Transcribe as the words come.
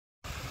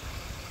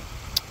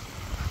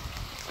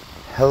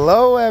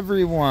Hello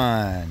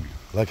everyone.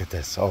 Look at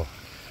this. Oh,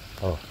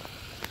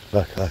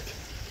 look. It's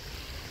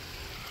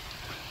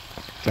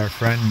our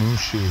friend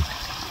Mushi.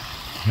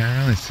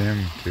 Can't really see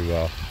him too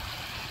well.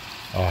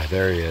 Oh,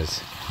 there he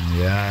is.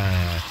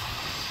 Yeah.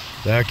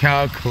 Look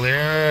how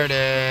clear it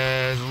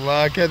is.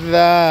 Look at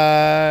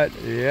that.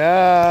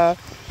 Yeah.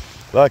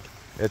 Look,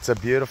 it's a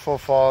beautiful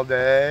fall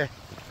day.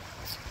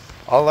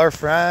 All our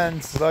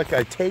friends. Look,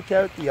 I take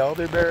out the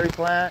elderberry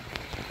plant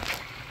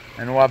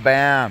and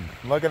wabam.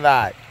 Look at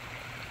that.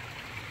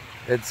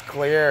 It's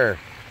clear.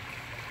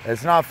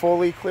 It's not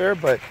fully clear,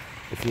 but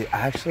if you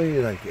actually,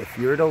 if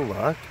you were to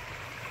look,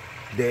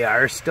 they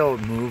are still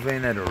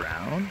moving it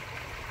around.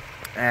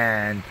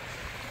 And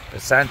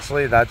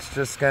essentially that's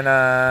just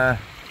gonna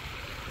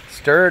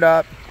stir it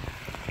up,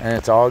 and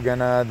it's all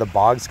gonna, the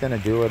bog's gonna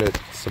do what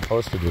it's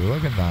supposed to do.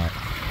 Look at that.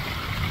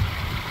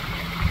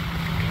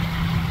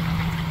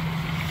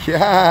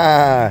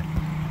 Yeah,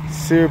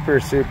 super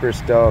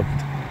stoked.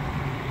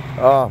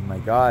 Oh my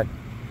god.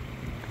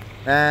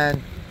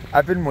 And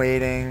I've been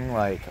waiting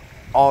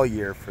all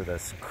year for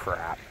this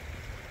crap.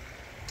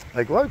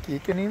 Look,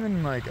 you can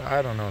even I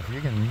don't know if you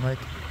can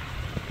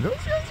those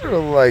guys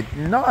are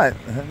not.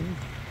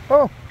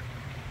 Oh,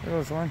 there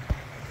was one.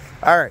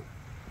 All right.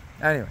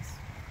 Anyways,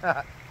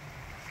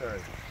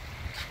 sorry,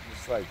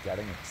 just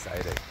getting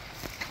excited.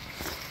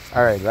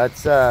 All right,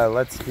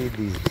 let's feed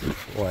these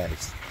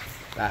boys,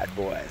 bad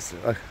boys.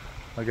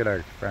 Look at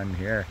our friend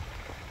here,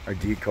 our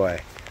decoy.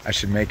 I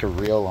should make a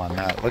reel on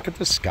that. Look at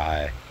the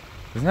sky.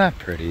 Isn't that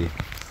pretty?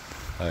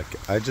 Look,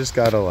 I just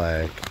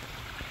gotta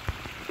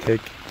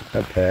take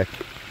a pic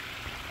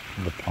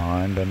of the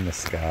pond and the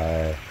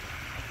sky.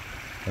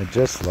 It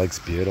just looks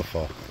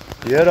beautiful.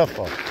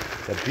 Beautiful.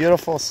 It's a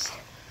beautiful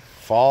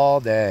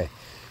fall day.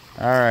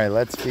 All right,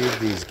 let's feed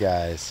these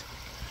guys.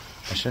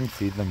 I shouldn't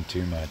feed them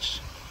too much.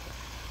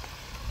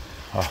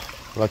 Oh,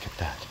 look at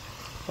that.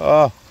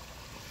 Oh,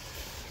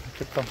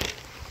 look at them.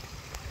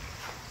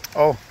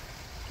 Oh,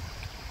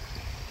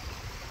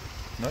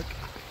 look.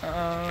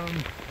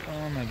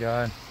 Oh my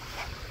god.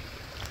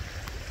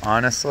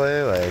 Honestly,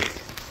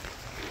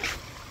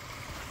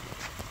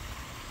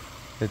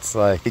 it's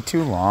way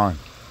too long.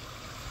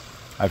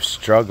 I've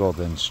struggled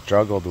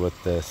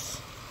with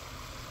this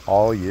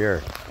all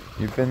year.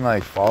 You've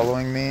been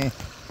following me.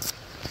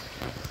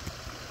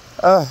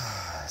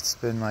 It's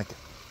been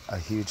a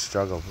huge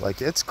struggle.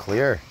 It's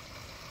clear.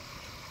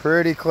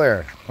 Pretty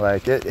clear.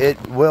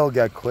 It will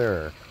get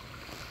clearer.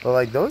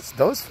 But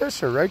those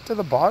fish are right to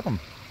the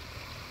bottom.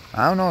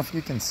 I don't know if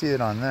you can see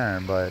it on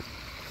there, but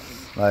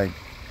I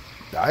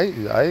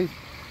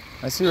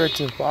see right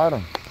to the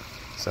bottom.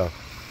 So,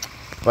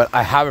 but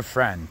I have a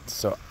friend,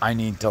 so I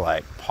need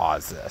to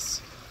pause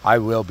this. I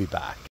will be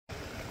back.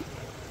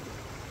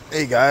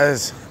 Hey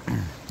guys,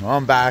 well,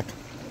 I'm back.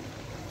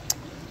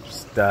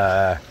 Just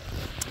had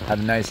a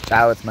nice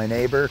chat with my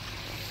neighbor.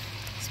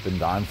 It's been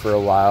gone for a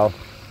while,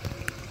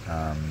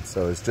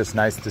 so it's just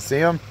nice to see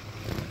him.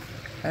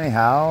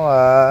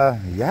 Anyhow,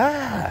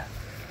 yeah,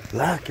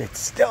 look, it's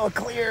still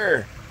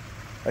clear.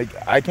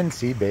 I can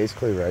see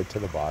basically right to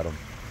the bottom.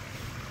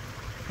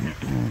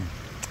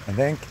 I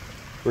think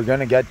we're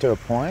gonna get to a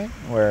point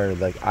where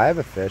I have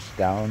a fish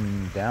down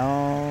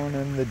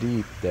in the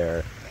deep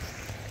there,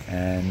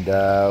 and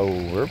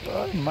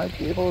we might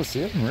be able to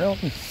see him real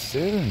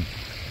soon.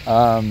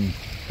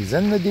 He's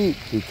in the deep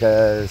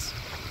because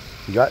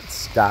he got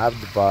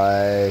stabbed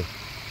by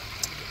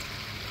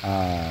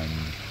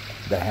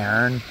the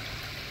heron.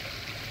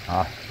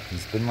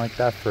 He's been like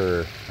that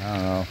for, I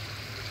don't know,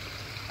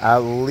 at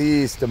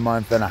least a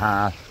month and a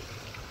half.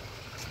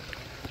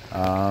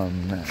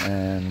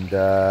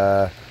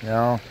 You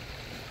know,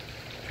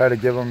 try to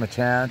give him a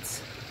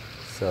chance.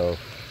 So,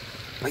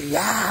 but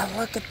yeah,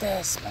 look at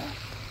this, man.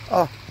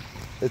 Oh,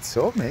 it's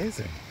so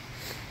amazing.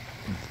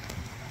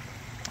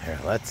 Here,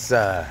 let's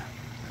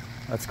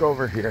go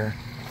over here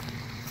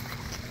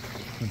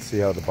and see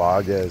how the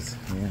bog is.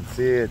 You can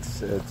see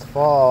it's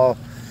fall.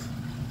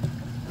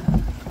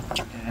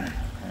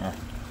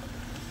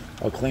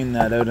 I'll clean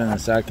that out in a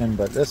second,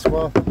 but this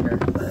well, here,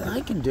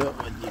 I can do it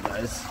with you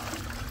guys.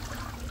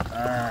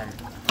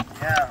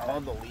 Yeah,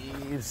 all the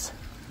leaves.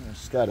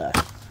 Just gotta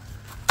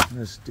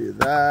do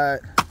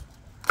that.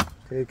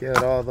 Take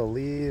out all the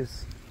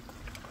leaves.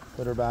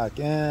 Put her back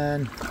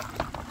in.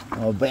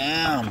 Oh,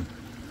 bam!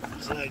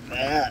 Just like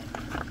that.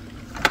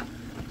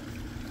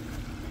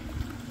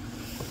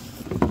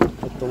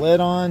 Put the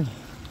lid on,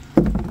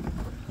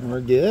 and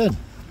we're good.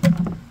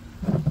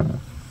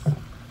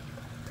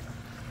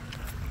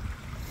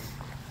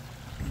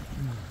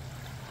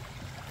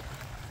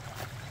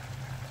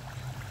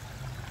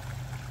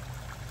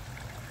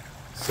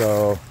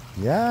 So,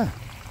 yeah,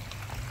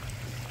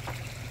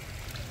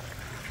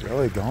 it's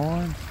really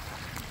going.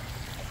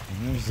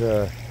 And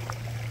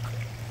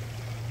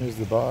here's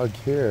the bog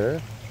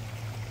here.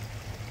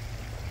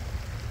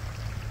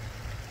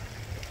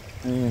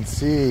 And you can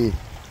see,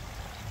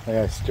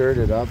 I stirred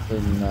it up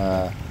in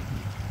the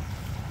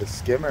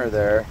skimmer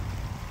there,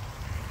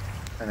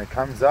 and it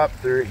comes up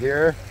through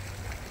here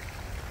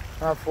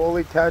Not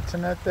fully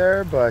catching it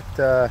there, but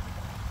I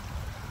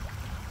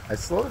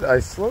slowed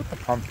the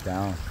pump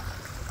down.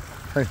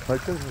 Look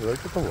at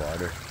the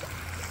water.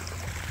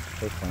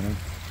 So funny.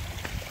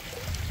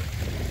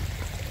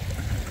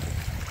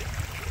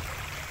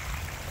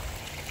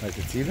 Like,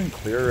 it's even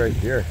clear right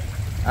here.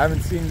 I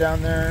haven't seen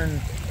down there,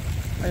 and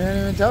I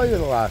didn't even tell you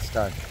the last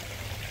time.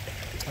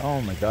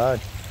 Oh my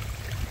God.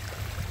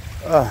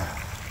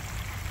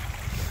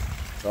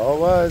 That's all it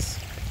was.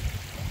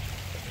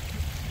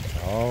 That's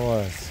all it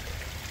was.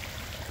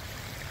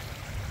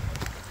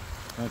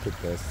 Look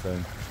at this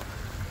thing.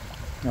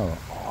 Oh,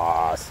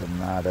 awesome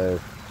that is.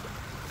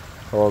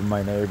 Told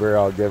my neighbor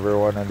I'll give her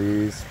one of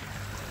these.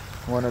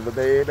 One of the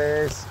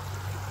babies.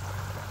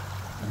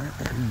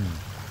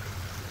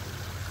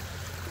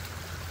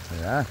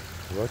 Yeah,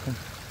 looking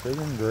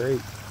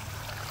great.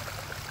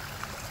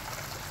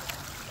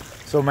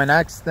 So my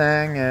next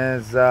thing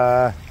is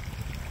I'm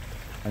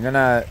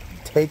gonna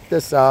take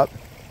this up.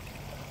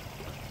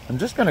 I'm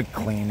just gonna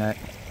clean it.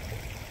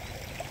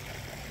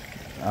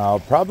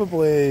 I'll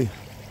probably,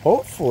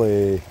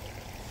 hopefully,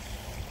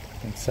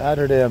 on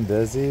Saturday I'm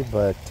busy,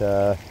 but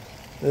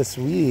this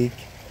week,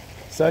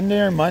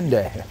 Sunday or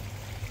Monday,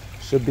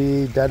 should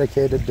be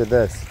dedicated to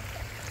this.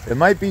 It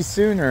might be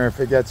sooner if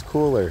it gets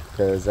cooler,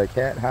 because I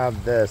can't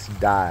have this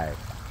die.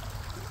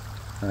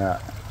 Yeah.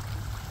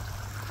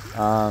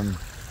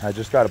 I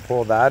just got to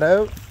pull that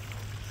out,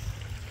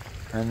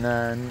 and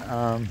then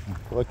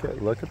look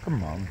at the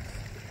mum.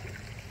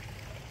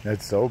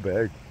 It's so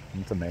big.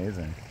 It's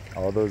amazing.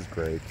 All those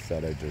grapes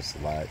that I just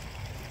let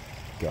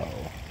go.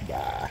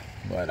 Bah,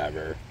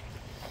 whatever.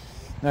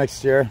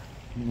 Next year,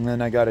 and then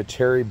I got a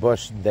cherry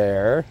bush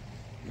there.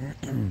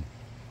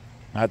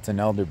 That's an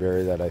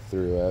elderberry that I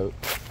threw out.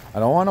 I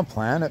don't want to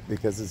plant it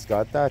because it's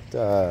got that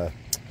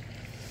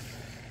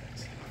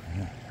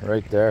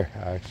right there,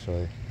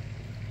 actually.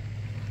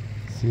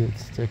 See it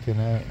sticking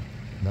out?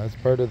 That's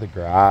part of the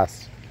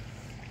grass.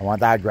 I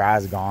want that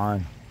grass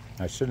gone.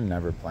 I should have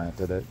never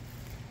planted it.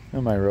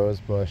 And my rose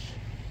bush.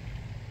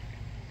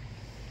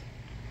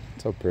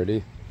 So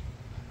pretty.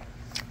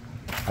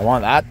 I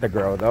want that to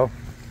grow though.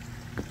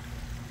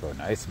 Grow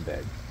nice and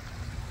big.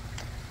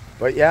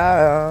 But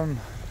yeah,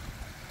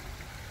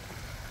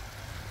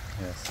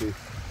 yeah, see,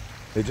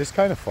 they just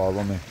kind of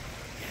follow me.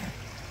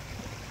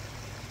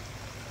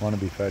 Want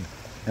to be fed.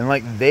 And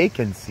like they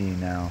can see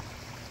now.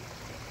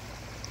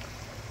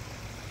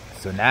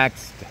 So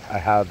next, I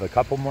have a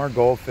couple more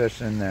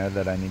goldfish in there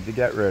that I need to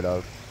get rid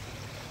of.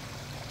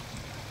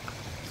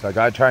 So I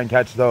gotta try and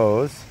catch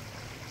those.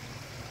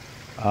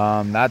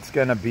 That's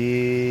gonna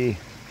be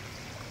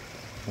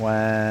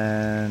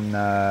when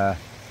it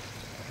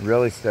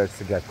really starts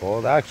to get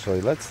cold. Actually,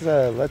 let's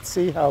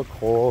see how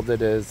cold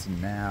it is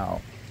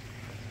now.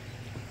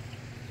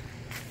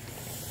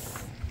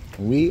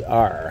 We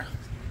are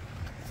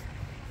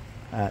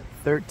at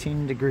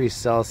 13 degrees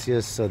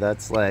Celsius, so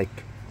that's like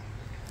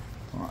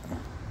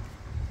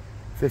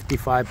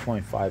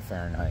 55.5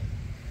 Fahrenheit.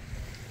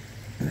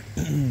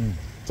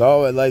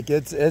 So like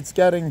it's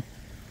getting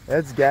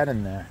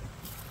there.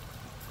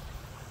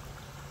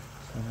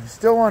 And I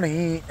still want to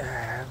eat,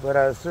 but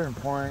at a certain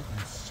point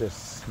it's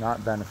just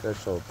not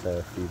beneficial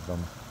to feed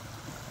them.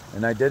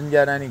 And I didn't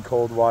get any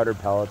cold water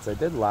pellets. I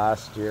did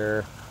last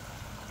year.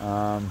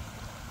 I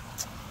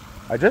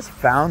just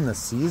found the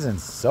season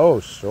so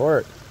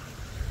short.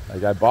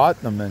 Like I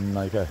bought them in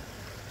like I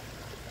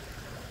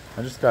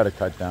just got to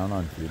cut down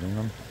on feeding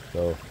them.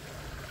 So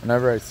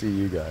whenever I see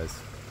you guys,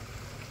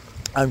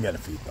 I'm going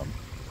to feed them.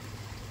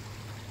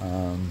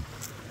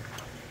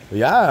 But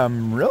yeah,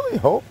 I'm really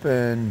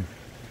hoping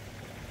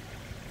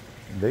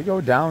they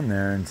go down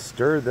there and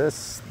stir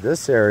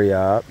this area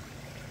up.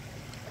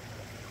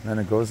 Then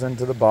it goes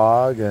into the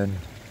bog and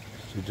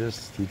she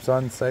just keeps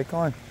on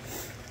cycling.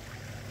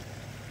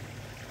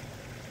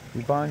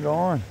 Keep on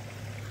going.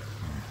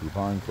 Keep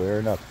on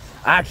clearing up.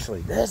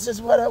 Actually, this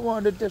is what I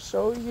wanted to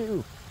show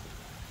you.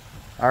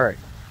 All right,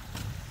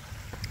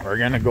 we're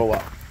gonna go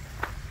up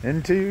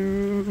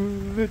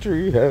into the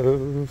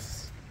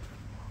treehouse.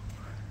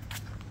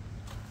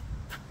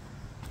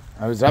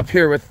 I was up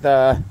here with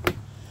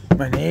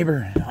my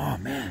neighbor. Oh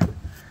man,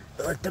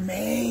 it looked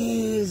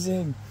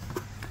amazing.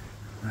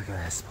 Look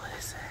at this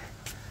place.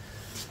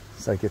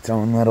 It's like its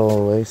own little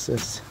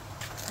oasis.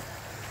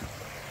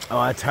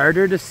 Oh, it's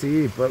harder to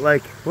see, but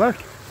like, look,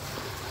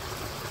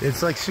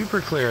 it's like super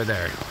clear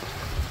there.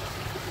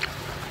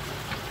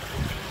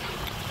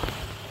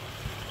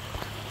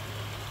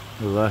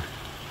 Look,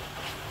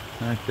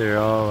 right there,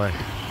 all like,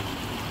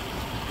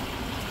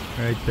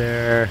 right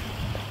there.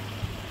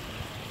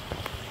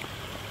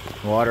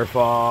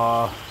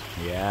 Waterfall,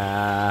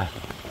 yeah,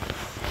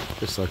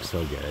 just looks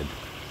so good.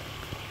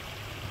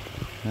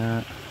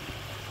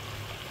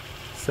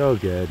 So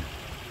good.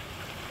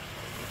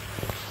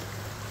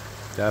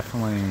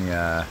 Definitely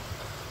it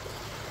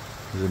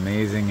was an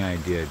amazing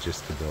idea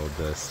just to build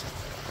this.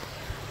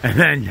 And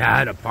then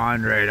had a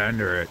pond right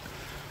under it.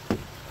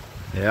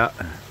 Yeah.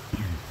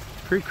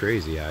 Pretty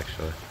crazy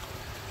actually.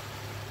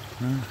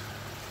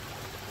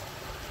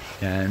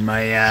 And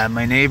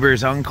my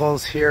neighbor's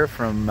uncle's here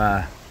from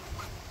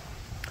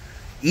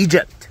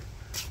Egypt.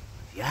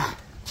 Yeah,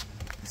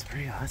 it's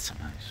pretty awesome,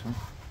 actually.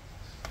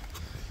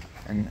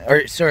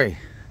 And sorry,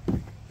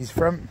 he's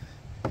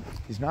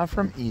not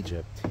from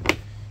Egypt.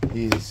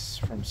 He's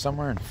from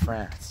somewhere in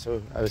France.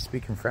 So I was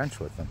speaking French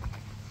with him.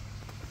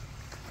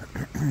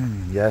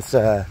 Yes,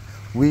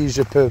 oui,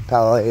 je peux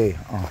parler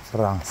en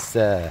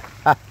français.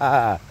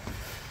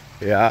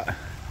 Yeah.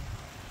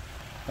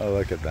 Oh,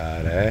 look at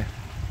that, eh?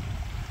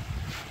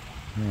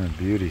 What a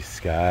beauty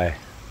sky.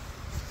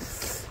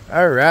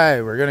 All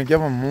right, we're gonna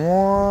give him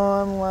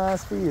one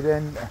last feed,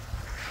 and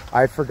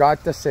I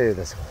forgot to say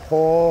this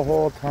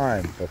whole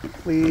time, but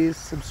please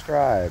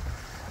subscribe.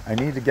 I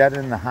need to get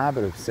in the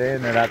habit of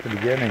saying it at the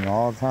beginning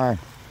all the time.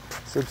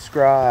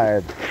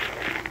 Subscribe,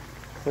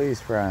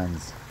 please,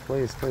 friends.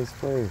 Please, please,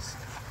 please.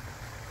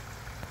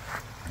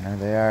 There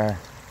they are.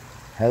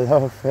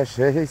 Hello,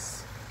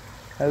 fishies.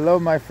 Hello,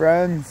 my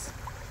friends.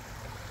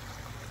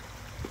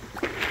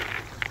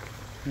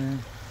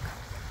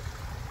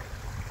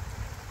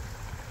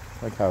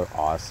 Look how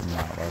awesome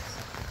that looks.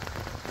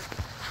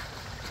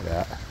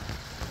 Yeah.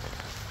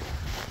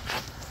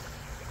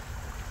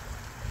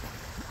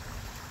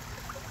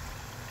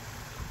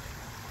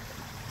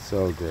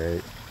 So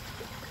great.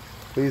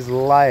 Please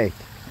like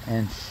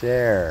and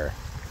share.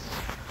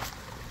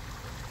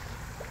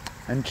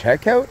 And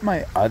check out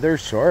my other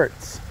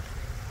shorts.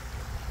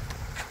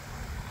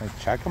 Like,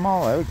 check them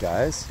all out,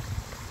 guys.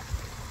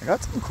 I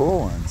got some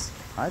cool ones.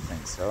 I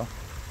think so.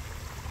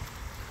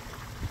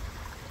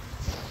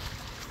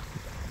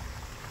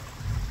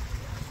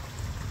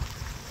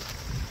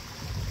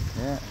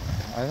 Yeah,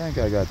 I think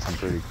I got some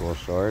pretty cool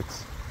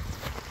shorts.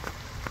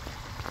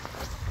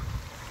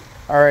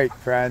 Alright,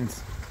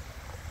 friends.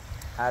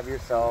 Have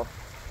yourself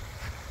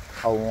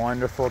a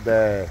wonderful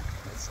day.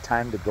 It's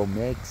time to go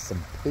make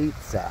some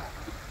pizza.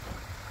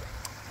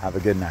 Have a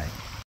good night.